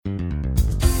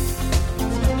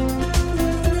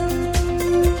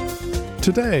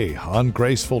Today on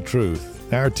Graceful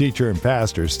Truth, our teacher and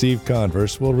pastor, Steve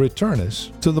Converse, will return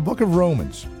us to the book of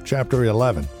Romans, chapter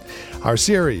 11. Our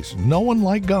series, No One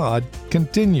Like God,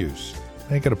 continues.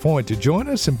 Make it a point to join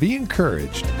us and be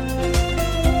encouraged.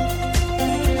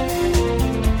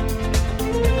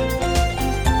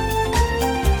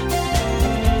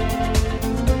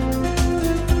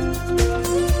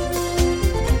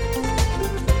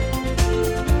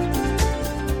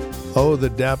 Oh, the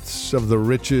depths of the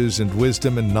riches and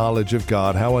wisdom and knowledge of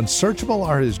God. How unsearchable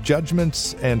are His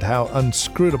judgments and how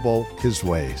inscrutable His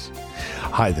ways.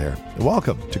 Hi there.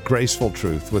 Welcome to Graceful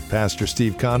Truth with Pastor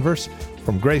Steve Converse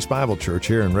from Grace Bible Church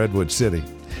here in Redwood City.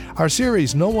 Our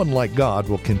series, No One Like God,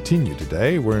 will continue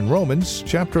today. We're in Romans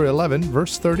chapter 11,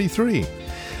 verse 33.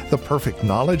 The perfect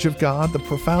knowledge of God, the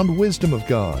profound wisdom of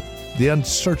God, the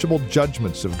unsearchable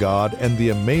judgments of God, and the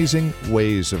amazing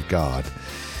ways of God.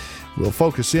 We'll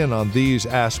focus in on these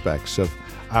aspects of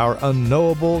our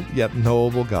unknowable yet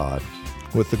knowable God.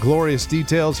 With the glorious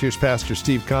details, here's Pastor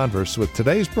Steve Converse with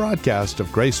today's broadcast of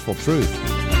Graceful Truth.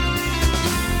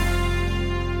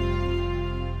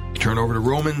 Turn over to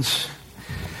Romans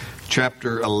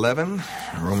chapter 11.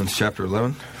 Romans chapter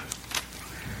 11.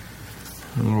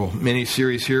 A little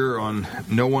mini-series here on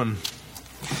No One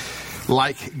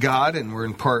Like God, and we're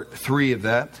in part 3 of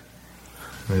that.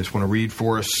 I just want to read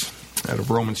for us out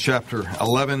of Romans chapter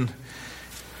 11.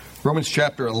 Romans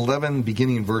chapter 11,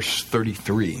 beginning in verse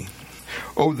 33.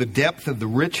 Oh, the depth of the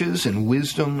riches and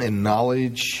wisdom and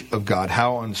knowledge of God.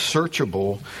 How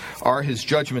unsearchable are His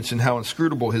judgments and how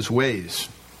inscrutable His ways.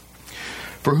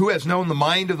 For who has known the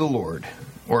mind of the Lord,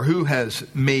 or who has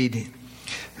been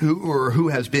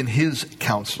His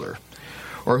counselor,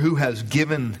 or who has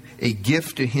given a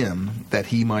gift to Him that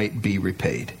He might be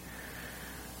repaid?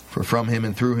 For from Him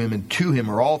and through Him and to Him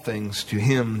are all things. To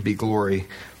Him be glory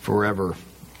forever.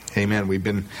 Amen. We've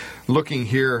been looking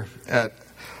here at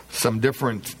some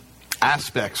different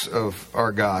aspects of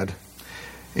our God.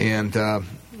 And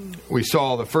we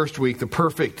saw the first week the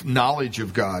perfect knowledge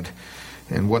of God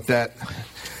and what that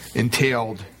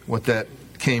entailed, what that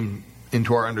came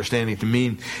into our understanding to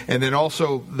mean. And then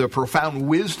also the profound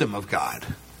wisdom of God.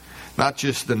 Not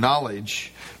just the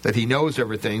knowledge that He knows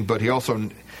everything, but He also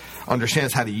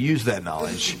understands how to use that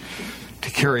knowledge to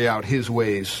carry out His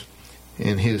ways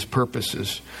and His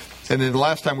purposes. And then the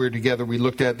last time we were together, we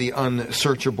looked at the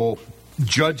unsearchable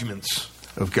judgments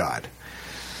of God.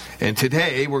 And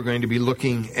today we're going to be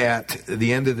looking at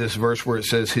the end of this verse where it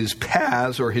says His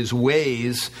paths or His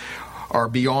ways are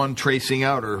beyond tracing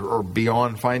out or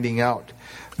beyond finding out.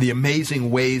 The amazing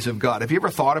ways of God. Have you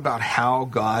ever thought about how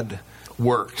God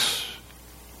works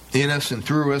in us and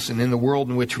through us and in the world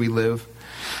in which we live?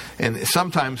 And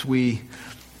sometimes we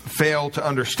fail to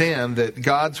understand that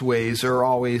God's ways are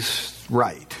always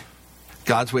right.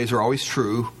 God's ways are always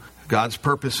true. God's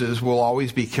purposes will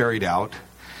always be carried out.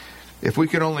 If we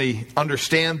could only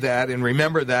understand that and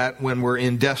remember that when we're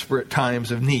in desperate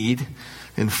times of need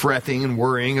and fretting and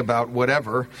worrying about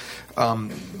whatever,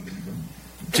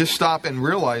 just stop and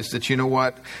realize that, you know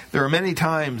what, there are many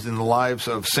times in the lives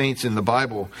of saints in the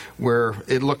Bible where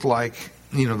it looked like,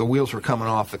 the wheels were coming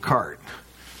off the cart.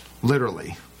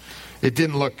 Literally. It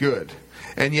didn't look good.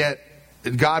 And yet,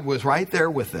 God was right there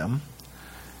with them.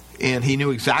 And He knew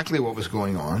exactly what was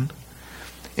going on.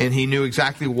 And He knew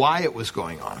exactly why it was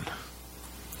going on.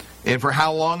 And for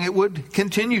how long it would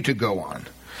continue to go on.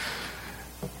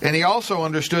 And He also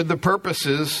understood the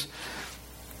purposes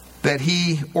that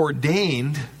He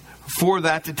ordained for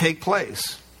that to take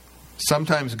place.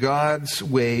 Sometimes God's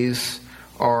ways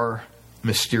are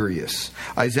mysterious.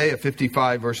 Isaiah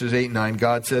 55 verses 8 and 9,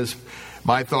 God says,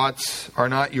 my thoughts are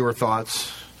not your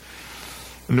thoughts,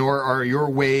 nor are your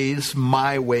ways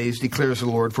my ways, declares the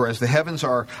Lord. For as the heavens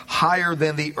are higher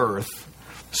than the earth,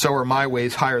 so are my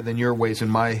ways higher than your ways,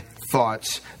 and my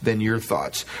thoughts than your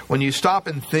thoughts. When you stop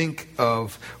and think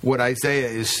of what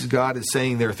God is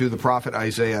saying there through the prophet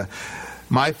Isaiah,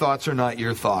 my thoughts are not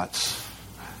your thoughts.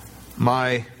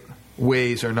 My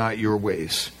ways are not your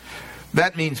ways.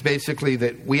 That means basically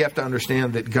that we have to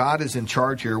understand that God is in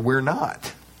charge here. We're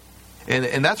not.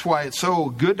 And that's why it's so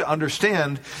good to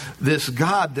understand this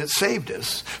God that saved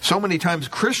us. So many times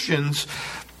Christians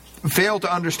fail to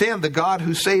understand the God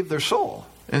who saved their soul.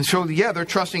 And so, they're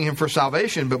trusting Him for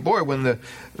salvation. But boy, when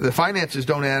the finances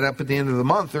don't add up at the end of the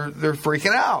month, they're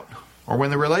freaking out. Or when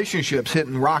the relationship's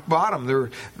hitting rock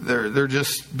bottom, they're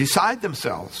just beside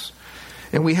themselves.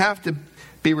 And we have to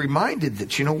be reminded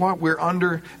that, you know what, we're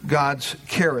under God's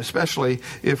care, especially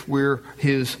if we're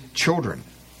His children.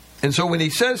 And so when he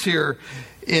says here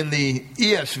in the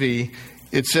ESV,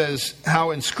 it says how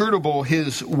inscrutable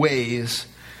His ways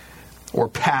or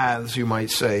paths, you might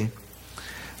say.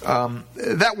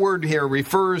 That word here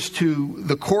refers to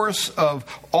the course of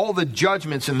all the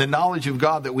judgments and the knowledge of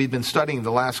God that we've been studying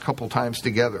the last couple times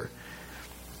together.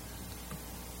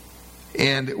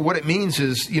 And what it means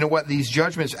is, you know what, these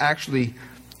judgments actually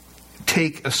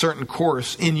take a certain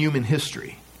course in human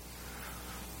history.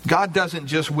 God doesn't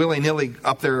just willy-nilly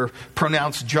up there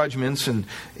pronounce judgments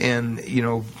and you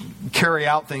know, carry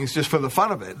out things just for the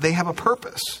fun of it. They have a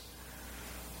purpose.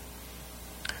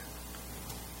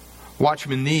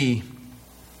 Watchman Nee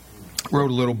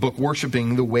wrote a little book,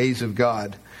 Worshiping the Ways of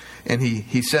God. And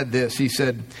he said this. He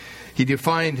said, he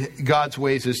defined God's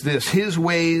ways as this: His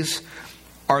ways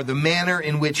are the manner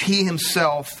in which He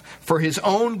Himself, for His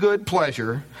own good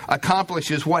pleasure,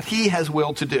 accomplishes what He has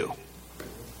willed to do.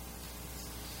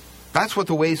 That's what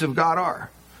the ways of God are.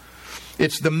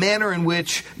 It's the manner in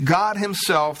which God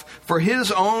Himself, for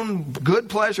His own good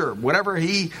pleasure, whatever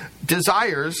He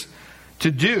desires to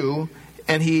do,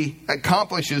 and He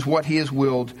accomplishes what He has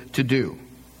willed to do.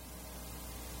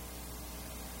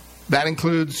 That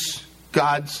includes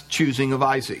God's choosing of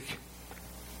Isaac,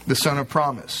 the son of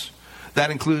promise. That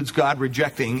includes God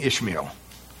rejecting Ishmael.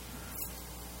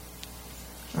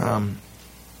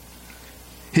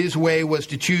 His way was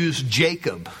to choose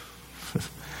Jacob.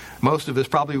 Most of us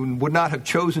probably would not have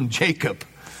chosen Jacob.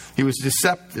 He was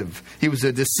deceptive. He was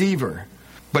a deceiver.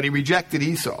 But He rejected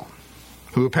Esau,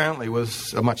 who apparently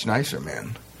was a much nicer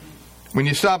man. When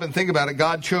you stop and think about it,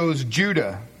 God chose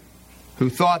Judah, who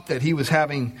thought that he was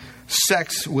having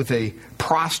sex with a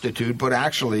prostitute, but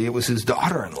actually it was his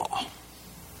daughter-in-law.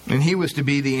 And he was to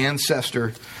be the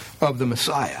ancestor of the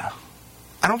Messiah.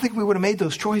 I don't think we would have made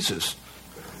those choices.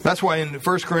 That's why in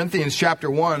 1 Corinthians chapter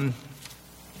 1,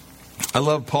 I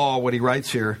love Paul, what he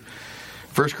writes here.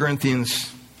 1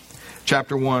 Corinthians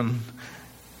chapter 1,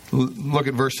 look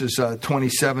at verses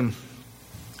 27.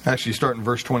 Actually, start in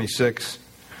verse 26.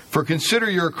 For consider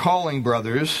your calling,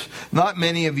 brothers. Not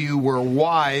many of you were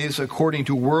wise according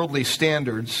to worldly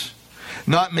standards.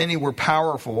 Not many were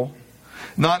powerful.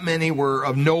 Not many were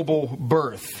of noble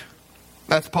birth.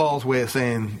 That's Paul's way of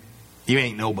saying, you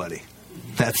ain't nobody.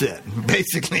 That's it.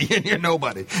 Basically, you're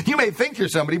nobody. You may think you're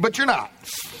somebody, but you're not.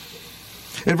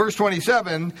 In verse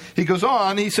 27, he goes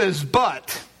on, he says,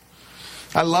 but.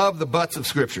 I love the buts of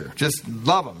Scripture. Just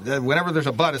love them. Whenever there's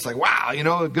a but, it's like, wow, you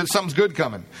know, something's good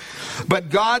coming. But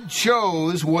God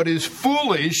chose what is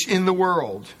foolish in the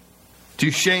world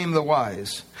to shame the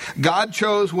wise. God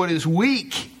chose what is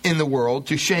weak in the world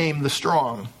to shame the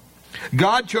strong.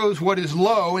 God chose what is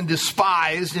low and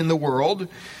despised in the world,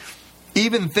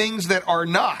 even things that are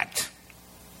not,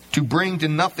 to bring to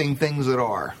nothing things that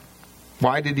are.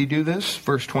 Why did He do this?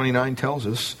 Verse 29 tells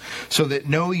us, so that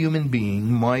no human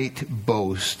being might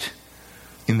boast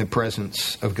in the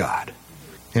presence of God.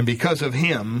 And because of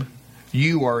Him,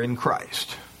 you are in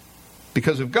Christ.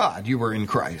 Because of God, you are in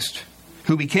Christ,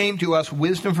 who became to us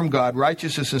wisdom from God,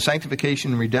 righteousness and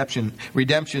sanctification and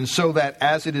redemption, so that,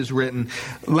 as it is written,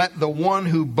 let the one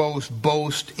who boasts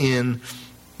boast in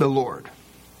the Lord.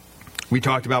 We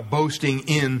talked about boasting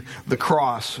in the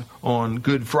cross on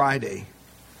Good Friday.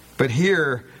 But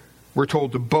here, we're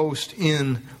told to boast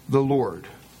in the Lord.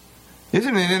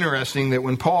 Isn't it interesting that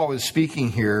when Paul is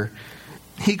speaking here,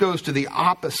 he goes to the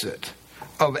opposite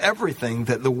of everything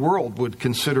that the world would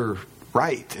consider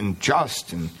right and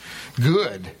just and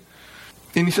good.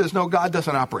 And he says, no, God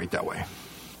doesn't operate that way.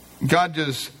 God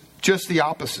does just the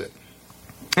opposite.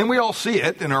 And we all see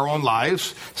it in our own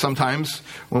lives. Sometimes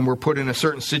when we're put in a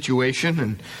certain situation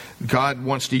and God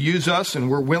wants to use us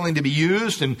and we're willing to be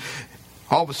used, and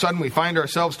all of a sudden we find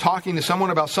ourselves talking to someone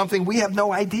about something we have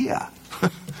no idea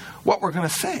what we're going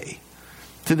to say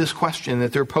to this question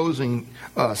that they're posing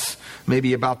us.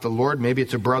 Maybe about the Lord. Maybe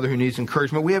it's a brother who needs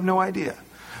encouragement. We have no idea.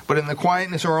 But in the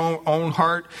quietness of our own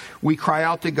heart, we cry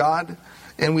out to God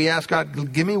and we ask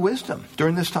God, give me wisdom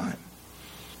during this time.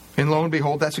 And lo and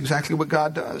behold, that's exactly what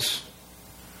God does.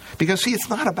 Because see, it's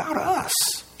not about us.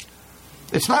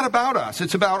 It's not about us.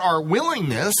 It's about our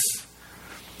willingness.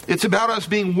 It's about us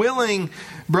being willing,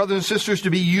 brothers and sisters, to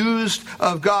be used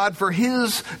of God for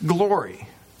His glory.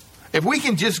 If we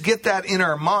can just get that in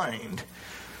our mind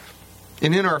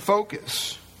and in our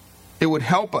focus, it would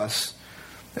help us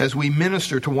as we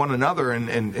minister to one another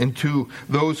and to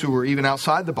those who are even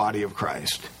outside the body of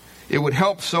Christ. It would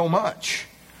help so much.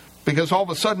 Because all of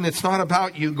a sudden, it's not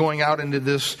about you going out into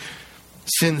this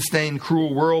sin-stained,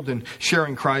 cruel world and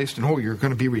sharing Christ, and, oh, you're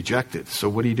going to be rejected. So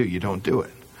what do? You don't do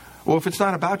it. Well, if it's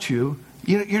not about you,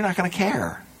 you're not going to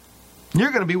care. You're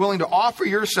going to be willing to offer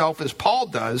yourself, as Paul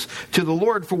does, to the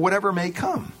Lord for whatever may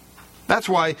come. That's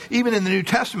why even in the New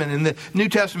Testament, in the New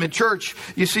Testament church,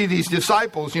 you see these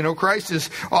disciples, Christ is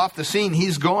off the scene,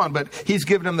 he's gone, but he's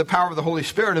given them the power of the Holy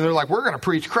Spirit, and they're like, we're going to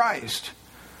preach Christ.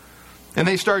 And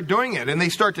they start doing it, and they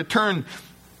start to turn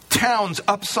towns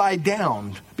upside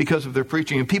down because of their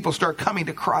preaching, and people start coming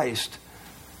to Christ.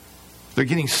 They're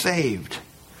getting saved,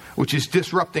 which is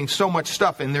disrupting so much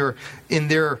stuff in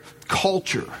their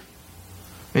culture,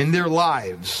 in their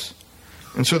lives.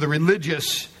 And so the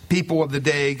religious people of the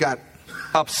day got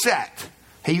upset.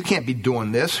 Hey, you can't be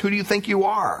doing this. Who do you think you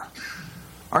are?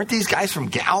 Aren't these guys from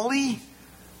Galilee?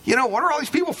 What are all these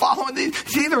people following these?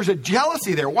 See, there's a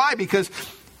jealousy there. Why? Because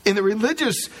in the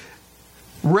religious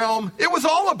realm, it was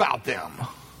all about them.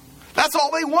 That's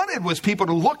all they wanted, was people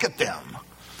to look at them.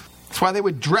 That's why they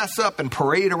would dress up and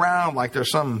parade around like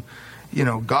there's some,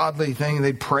 godly thing.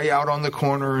 They'd pray out on the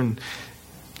corner,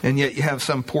 and yet you have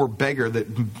some poor beggar that,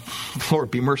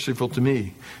 Lord, be merciful to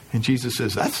me. And Jesus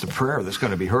says, that's the prayer that's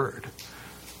going to be heard.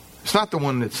 It's not the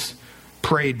one that's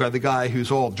prayed by the guy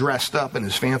who's all dressed up in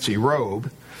his fancy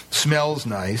robe, smells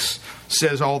nice,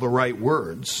 says all the right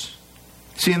words.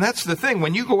 See, and that's the thing.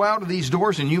 When you go out of these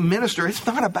doors and you minister, it's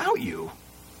not about you.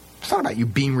 It's not about you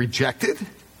being rejected.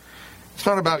 It's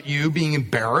not about you being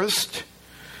embarrassed.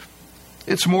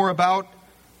 It's more about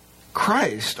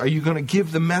Christ. Are you going to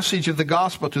give the message of the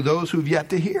gospel to those who've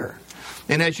yet to hear?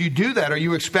 And as you do that, are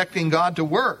you expecting God to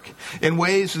work in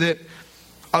ways that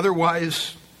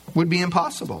otherwise would be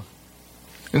impossible?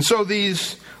 And so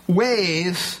these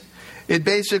ways, it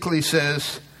basically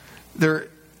says they're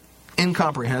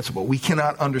incomprehensible. We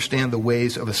cannot understand the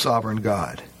ways of a sovereign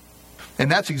God. And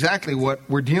that's exactly what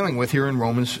we're dealing with here in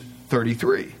Romans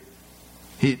 33.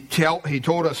 He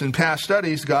told us in past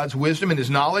studies, God's wisdom and his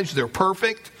knowledge, they're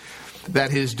perfect.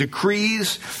 That his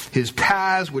decrees, his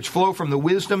paths, which flow from the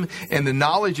wisdom and the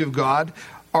knowledge of God,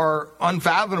 are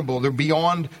unfathomable. They're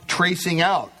beyond tracing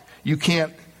out. You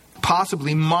can't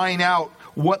possibly mine out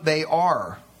what they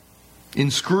are.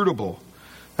 Inscrutable.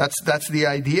 That's the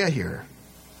idea here.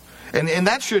 And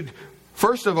that should,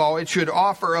 first of all, it should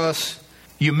offer us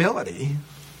humility,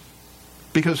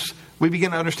 because we begin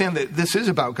to understand that this is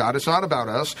about God. It's not about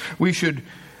us. We should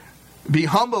be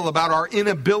humble about our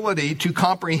inability to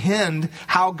comprehend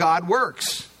how God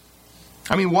works.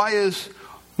 I mean, why is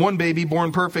one baby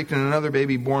born perfect and another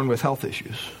baby born with health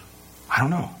issues? I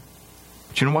don't know.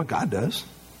 But you know what? God does.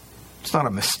 It's not a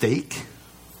mistake.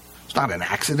 It's not an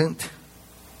accident.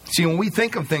 See, when we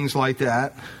think of things like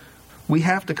that, we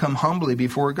have to come humbly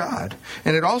before God.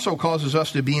 And it also causes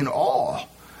us to be in awe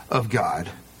of God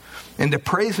and to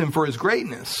praise him for his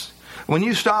greatness. When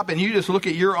you stop and you just look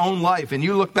at your own life and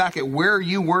you look back at where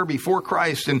you were before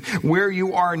Christ and where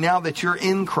you are now that you're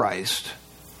in Christ.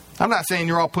 I'm not saying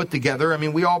you're all put together. I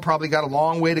mean, we all probably got a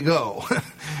long way to go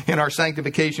in our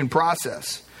sanctification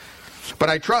process. But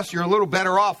I trust you're a little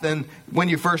better off than when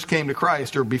you first came to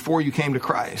Christ or before you came to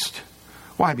Christ.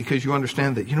 Why? Because you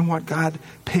understand that, God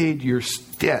paid your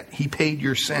debt. He paid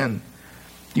your sin.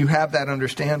 You have that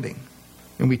understanding.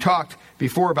 And we talked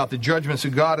before about the judgments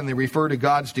of God, and they refer to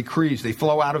God's decrees. They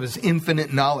flow out of his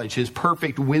infinite knowledge, his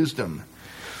perfect wisdom.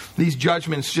 These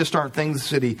judgments just aren't things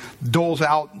that he doles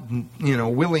out,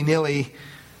 willy-nilly.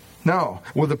 No.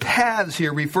 Well, the paths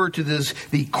here refer to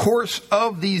the course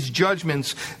of these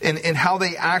judgments and how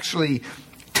they actually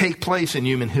take place in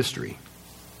human history.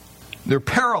 They're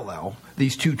parallel,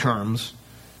 these two terms.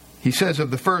 He says of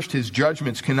the first, his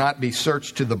judgments cannot be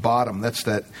searched to the bottom. That's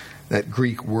that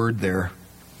Greek word there.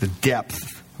 The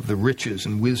depth of the riches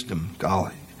and wisdom,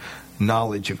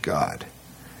 knowledge of God.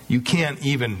 You can't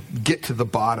even get to the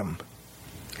bottom.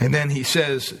 And then he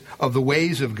says of the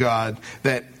ways of God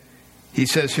that he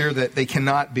says here that they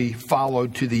cannot be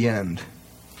followed to the end.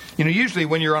 Usually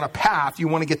when you're on a path, you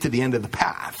want to get to the end of the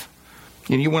path.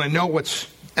 You want to know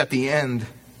what's at the end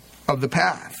of the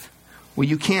path. Well,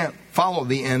 you can't follow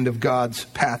the end of God's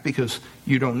path because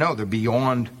you don't know. They're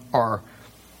beyond our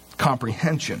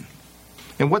comprehension.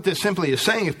 And what this simply is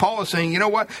saying is Paul is saying,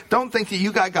 don't think that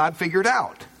you got God figured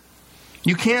out.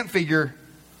 You can't figure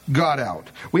God out.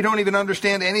 We don't even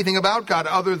understand anything about God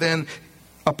other than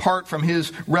apart from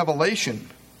his revelation.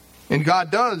 And God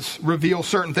does reveal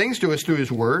certain things to us through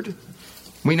his word.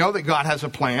 We know that God has a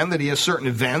plan, that he has certain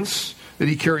events that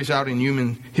he carries out in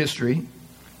human history.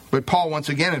 But Paul, once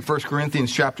again, in 1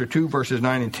 Corinthians chapter 2, verses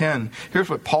 9 and 10, here's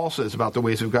what Paul says about the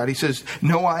ways of God. He says,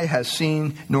 no eye has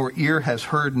seen, nor ear has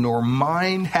heard, nor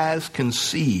mind has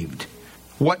conceived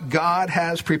what God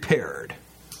has prepared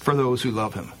for those who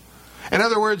love him. In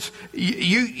other words,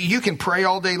 you can pray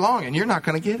all day long and you're not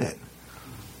going to get it.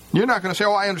 You're not going to say,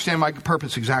 I understand my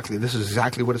purpose exactly. This is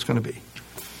exactly what it's going to be.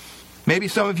 Maybe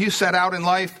some of you set out in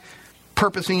life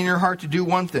purposing in your heart to do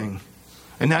one thing.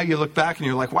 And now you look back and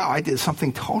you're like, wow, I did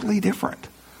something totally different.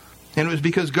 And it was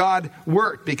because God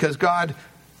worked, because God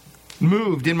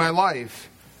moved in my life,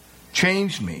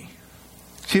 changed me.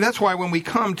 See, that's why when we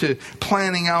come to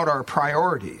planning out our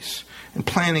priorities and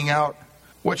planning out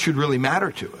what should really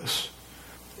matter to us,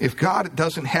 if God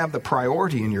doesn't have the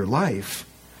priority in your life,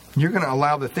 you're going to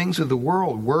allow the things of the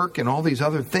world, work, and all these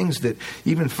other things that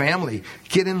even family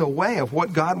get in the way of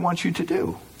what God wants you to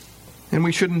do. And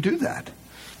we shouldn't do that.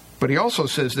 But he also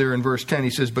says there in verse 10, he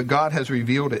says, but God has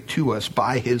revealed it to us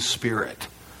by his Spirit.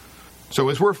 So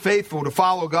as we're faithful to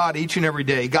follow God each and every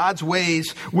day, God's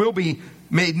ways will be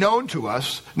made known to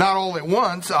us, not all at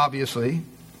once, obviously.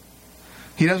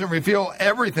 He doesn't reveal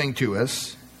everything to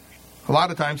us. A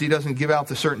lot of times he doesn't give out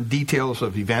the certain details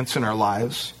of events in our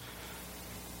lives.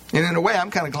 And in a way,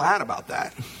 I'm kind of glad about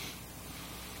that.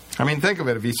 I mean, think of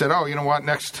it. If he said, oh, you know what,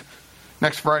 next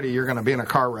Friday you're going to be in a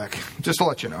car wreck. Just to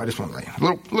let you know, I just want to let you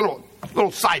know.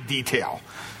 Little side detail.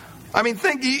 I mean,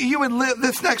 think you would live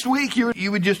this next week.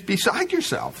 You would just be beside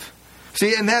yourself.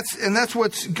 See, and that's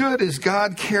what's good is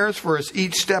God cares for us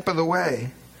each step of the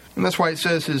way, and that's why it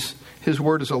says His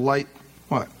word is a light.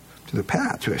 What? To the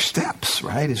path, to our steps.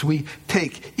 Right? As we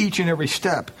take each and every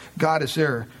step, God is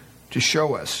there to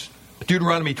show us.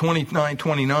 Deuteronomy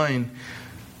 29:29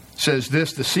 says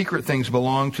this: the secret things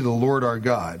belong to the Lord our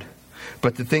God,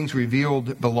 but the things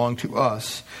revealed belong to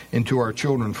us and to our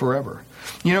children forever.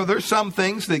 You know, there's some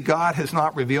things that God has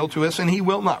not revealed to us, and he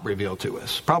will not reveal to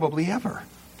us, probably ever.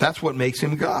 That's what makes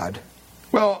him God.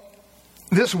 Well,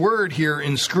 this word here,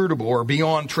 inscrutable, or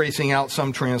beyond tracing out,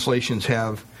 some translations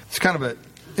have, it's kind of an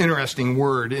interesting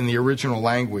word in the original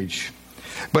language.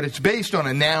 But it's based on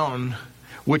a noun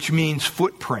which means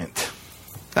footprint.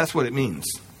 That's what it means.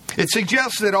 It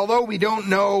suggests that although we don't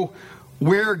know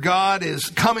where God is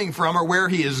coming from or where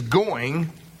he is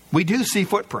going, we do see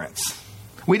footprints.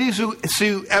 We do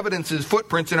see evidences,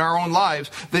 footprints in our own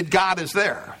lives that God is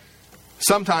there.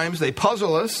 Sometimes they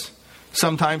puzzle us.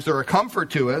 Sometimes they're a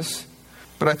comfort to us.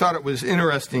 But I thought it was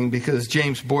interesting because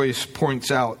James Boyce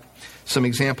points out some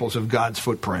examples of God's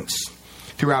footprints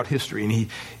throughout history. And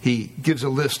he gives a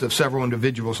list of several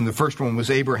individuals. And the first one was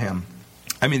Abraham.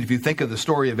 I mean, if you think of the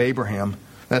story of Abraham,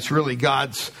 that's really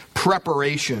God's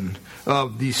preparation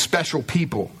of these special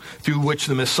people through which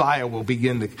the Messiah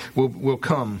will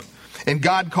come. And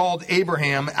God called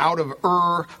Abraham out of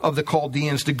Ur of the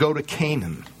Chaldeans to go to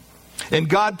Canaan. And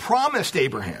God promised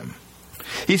Abraham,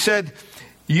 he said,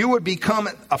 you would become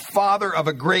a father of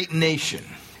a great nation.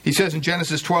 He says in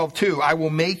Genesis 12:2, I will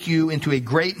make you into a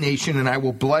great nation and I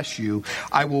will bless you.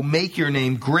 I will make your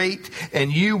name great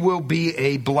and you will be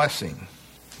a blessing.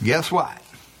 Guess what?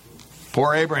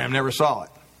 Poor Abraham never saw it.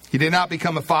 He did not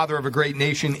become a father of a great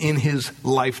nation in his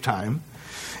lifetime.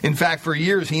 In fact, for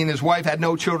years, he and his wife had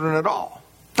no children at all.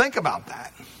 Think about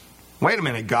that. Wait a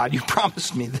minute, God, you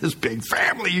promised me this big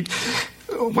family.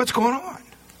 What's going on?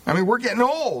 I mean, we're getting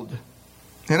old.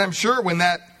 And I'm sure when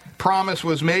that promise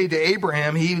was made to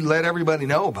Abraham, he let everybody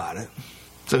know about it.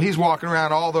 So he's walking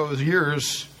around all those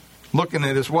years looking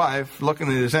at his wife, looking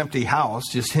at his empty house,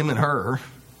 just him and her.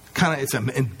 It's an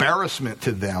embarrassment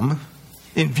to them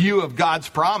in view of God's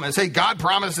promise. Hey, God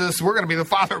promised us we're going to be the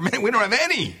father of many. We don't have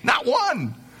any, not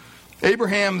one.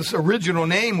 Abraham's original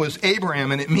name was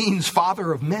Abraham, and it means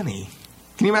father of many.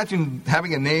 Can you imagine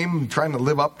having a name and trying to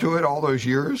live up to it all those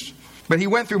years? But he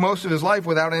went through most of his life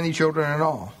without any children at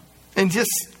all. And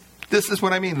this is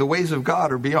what I mean. The ways of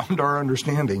God are beyond our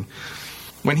understanding.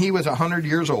 When he was 100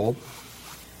 years old,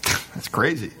 that's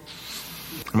crazy.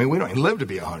 I mean, we don't even live to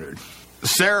be 100.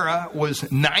 Sarah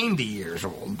was 90 years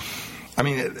old. I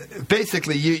mean,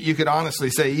 basically, you could honestly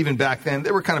say even back then,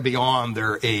 they were kind of beyond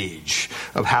their age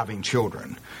of having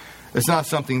children. It's not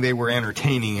something they were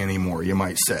entertaining anymore, you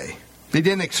might say. They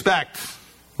didn't expect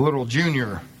little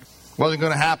Junior. Wasn't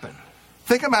going to happen.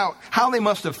 Think about how they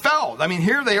must have felt. I mean,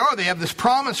 here they are. They have this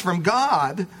promise from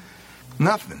God.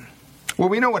 Nothing. Well,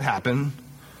 we know what happened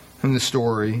in the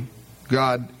story.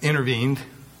 God intervened,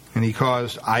 and he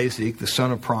caused Isaac, the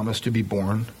son of promise, to be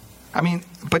born. I mean,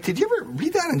 but did you ever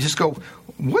read that and just go,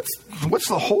 what's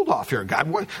the hold off here, God?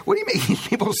 What do you make these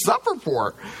people suffer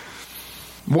for?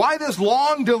 Why this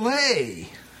long delay?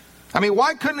 I mean,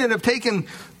 why couldn't it have taken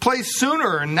place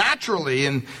sooner and naturally?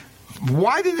 And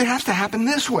why did it have to happen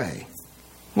this way?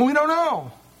 Well, we don't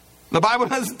know. The Bible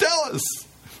doesn't tell us.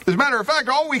 As a matter of fact,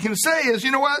 all we can say is,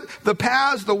 you know what? The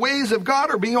paths, the ways of God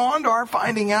are beyond our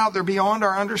finding out. They're beyond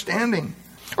our understanding.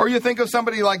 Or you think of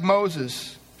somebody like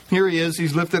Moses. Here he is.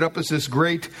 He's lifted up as this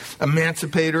great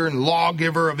emancipator and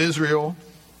lawgiver of Israel.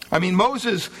 I mean,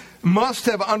 Moses must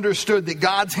have understood that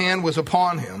God's hand was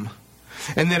upon him.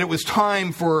 and that it was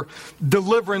time for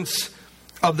deliverance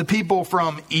of the people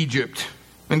from Egypt.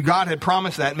 And God had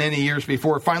promised that many years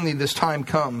before. Finally, this time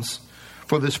comes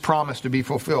for this promise to be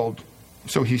fulfilled.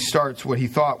 So he starts what he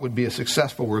thought would be a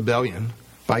successful rebellion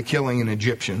by killing an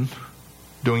Egyptian,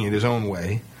 doing it his own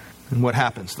way. And what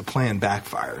happens? The plan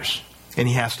backfires, and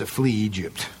he has to flee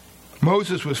Egypt.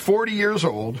 Moses was 40 years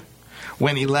old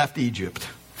when he left Egypt.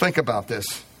 Think about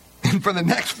this. And for the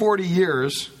next 40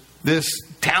 years, this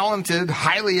talented,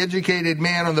 highly educated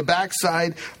man on the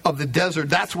backside of the desert,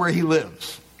 that's where he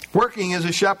lives, working as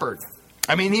a shepherd.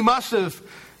 I mean, he must have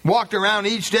walked around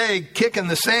each day kicking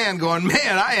the sand going,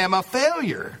 man, I am a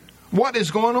failure. What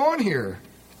is going on here?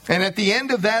 And at the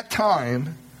end of that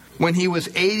time, when he was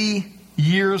 80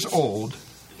 years old,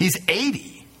 he's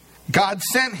 80, God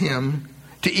sent him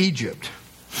to Egypt.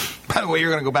 By the way, you're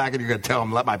going to go back and you're going to tell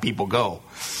him, let my people go.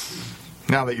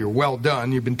 Now that you're well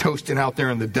done, you've been toasting out there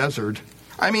in the desert.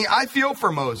 I mean, I feel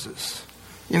for Moses.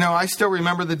 You know, I still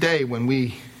remember the day when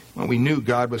we knew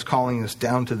God was calling us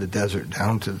down to the desert,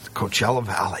 down to the Coachella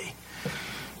Valley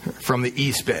from the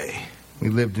East Bay. We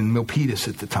lived in Milpitas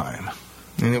at the time.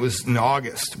 And it was in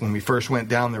August when we first went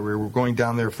down there. We were going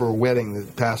down there for a wedding.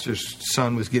 The pastor's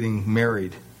son was getting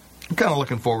married. I'm kind of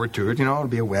looking forward to it. You know, it'll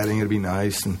be a wedding. It'll be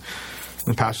nice. And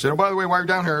the pastor said, oh, by the way, while you're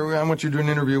down here, I want you to do an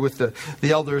interview with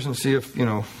the elders and see if, you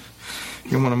want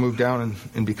to move down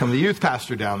and become the youth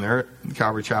pastor down there at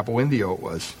Calvary Chapel, Indio it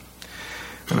was.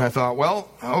 And I thought, well,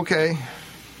 okay.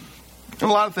 And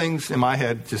a lot of things in my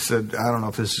head just said, I don't know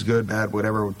if this is good, bad,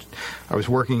 whatever. I was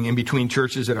working in between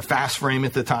churches at a fast frame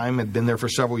at the time. Had been there for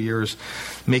several years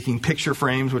making picture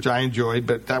frames, which I enjoyed,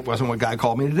 but that wasn't what God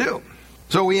called me to do.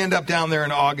 So we end up down there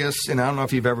in August, and I don't know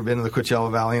if you've ever been to the Coachella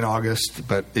Valley in August,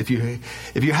 but if you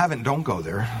haven't, don't go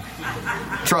there.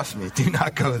 Trust me, do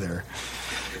not go there.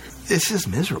 It's just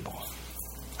miserable.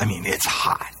 I mean, it's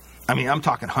hot. I mean, I'm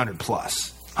talking 100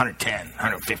 plus, 110,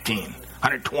 115,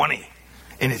 120,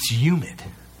 and it's humid.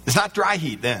 It's not dry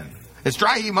heat then. It's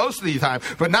dry heat most of the time,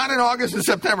 but not in August and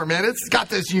September, man. It's got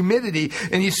this humidity,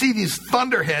 and you see these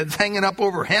thunderheads hanging up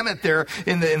over Hemet there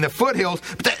in the foothills,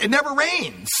 but it never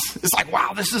rains. It's like,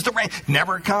 wow, this is the rain.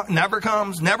 Never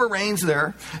comes, never rains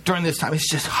there during this time. It's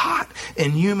just hot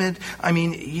and humid. I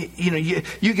mean,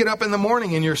 you get up in the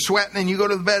morning and you're sweating, and you go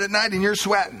to bed at night and you're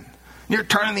sweating. You're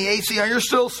turning the AC on, you're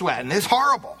still sweating. It's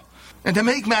horrible. And to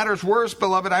make matters worse,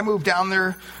 beloved, I moved down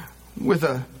there with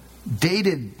a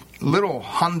dated little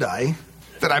Hyundai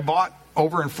that I bought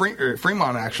over in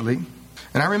Fremont, actually.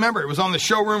 And I remember it was on the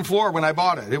showroom floor when I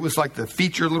bought it. It was like the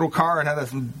feature little car. It had a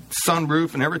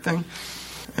sunroof and everything.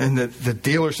 And the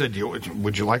dealer said,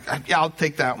 would you like, yeah, I'll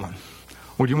take that one.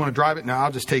 Would you want to drive it? No,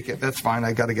 I'll just take it. That's fine.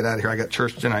 I got to get out of here. I got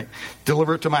church tonight.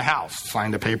 Deliver it to my house.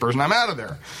 Sign the papers, and I'm out of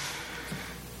there.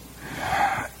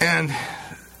 And,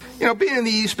 being in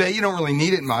the East Bay, you don't really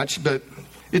need it much, but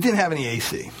it didn't have any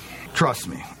AC. Trust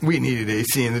me, we needed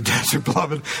AC in the desert,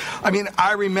 beloved. I mean,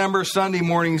 I remember Sunday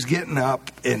mornings getting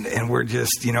up, and we're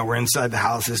just, we're inside the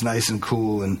house. It's nice and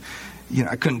cool, and,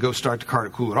 I couldn't go start the car to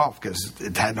cool it off because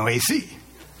it had no AC.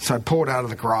 So I pulled out of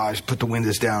the garage, put the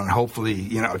windows down, and hopefully,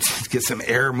 just get some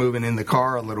air moving in the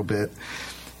car a little bit.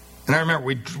 And I remember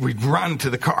we'd run to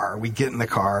the car. We'd get in the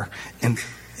car, and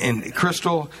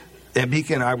Crystal and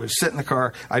Beacon and I would sit in the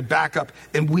car, I'd back up,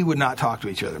 and we would not talk to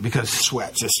each other because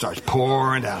sweat just starts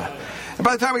pouring down. And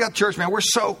by the time we got to church, man, we're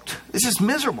soaked. It's just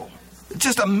miserable. It's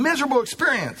just a miserable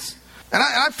experience. And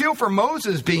I feel for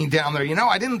Moses being down there.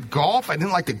 I didn't golf. I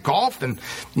didn't like to golf. And,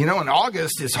 in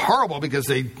August, it's horrible because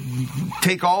they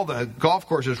take all the golf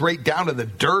courses right down to the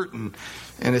dirt, and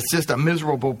it's just a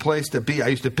miserable place to be. I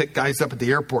used to pick guys up at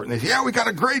the airport, and they say, yeah, we got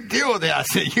a great deal of that. I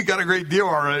said, you got a great deal,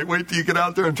 all right. Wait till you get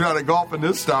out there and try to golf in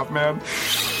this stuff, man.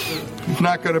 It's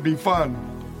not going to be fun.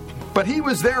 But he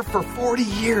was there for 40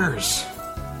 years.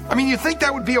 I mean, you think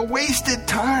that would be a wasted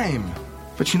time.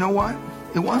 But you know what?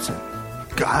 It wasn't.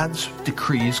 God's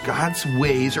decrees, God's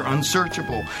ways are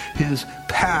unsearchable. His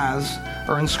paths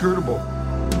are inscrutable.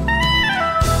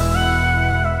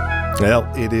 Well,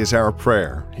 it is our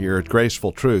prayer here at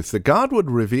Graceful Truth that God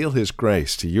would reveal His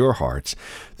grace to your hearts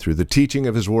through the teaching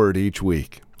of His Word each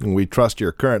week. And we trust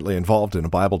you're currently involved in a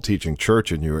Bible teaching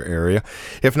church in your area.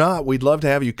 If not, we'd love to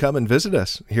have you come and visit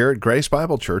us here at Grace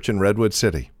Bible Church in Redwood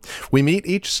City. We meet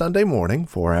each Sunday morning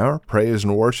for our praise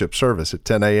and worship service at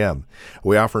 10 a.m.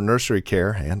 We offer nursery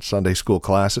care and Sunday school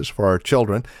classes for our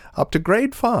children up to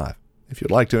grade 5. If you'd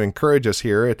like to encourage us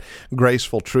here at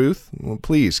Graceful Truth,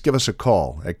 please give us a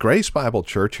call at Grace Bible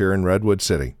Church here in Redwood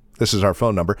City. This is our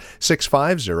phone number,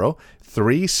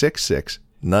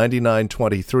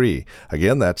 650-366-9923.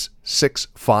 Again, that's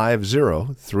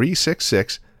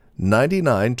 650-366-9923.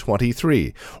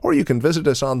 9923, or you can visit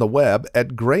us on the web at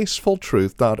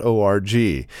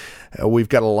gracefultruth.org. We've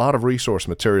got a lot of resource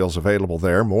materials available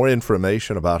there, more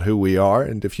information about who we are,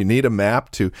 and if you need a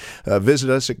map to visit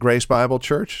us at Grace Bible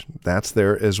Church, that's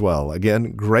there as well.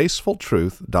 Again,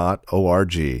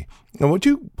 gracefultruth.org. And would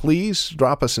you please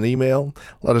drop us an email?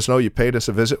 Let us know you paid us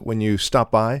a visit when you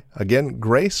stop by. Again,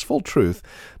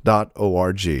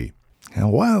 gracefultruth.org.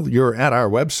 And while you're at our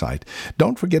website,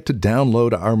 don't forget to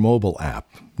download our mobile app.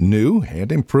 New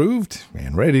and improved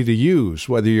and ready to use,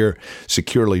 whether you're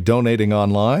securely donating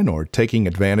online or taking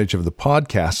advantage of the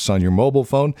podcasts on your mobile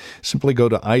phone. Simply go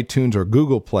to iTunes or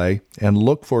Google Play and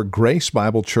look for Grace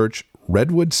Bible Church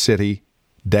Redwood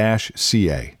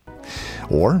City-CA.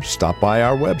 Or stop by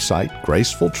our website,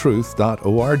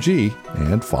 gracefultruth.org,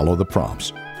 and follow the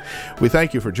prompts. We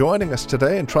thank you for joining us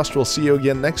today and trust we'll see you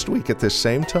again next week at this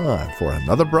same time for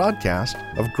another broadcast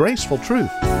of Graceful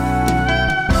Truth.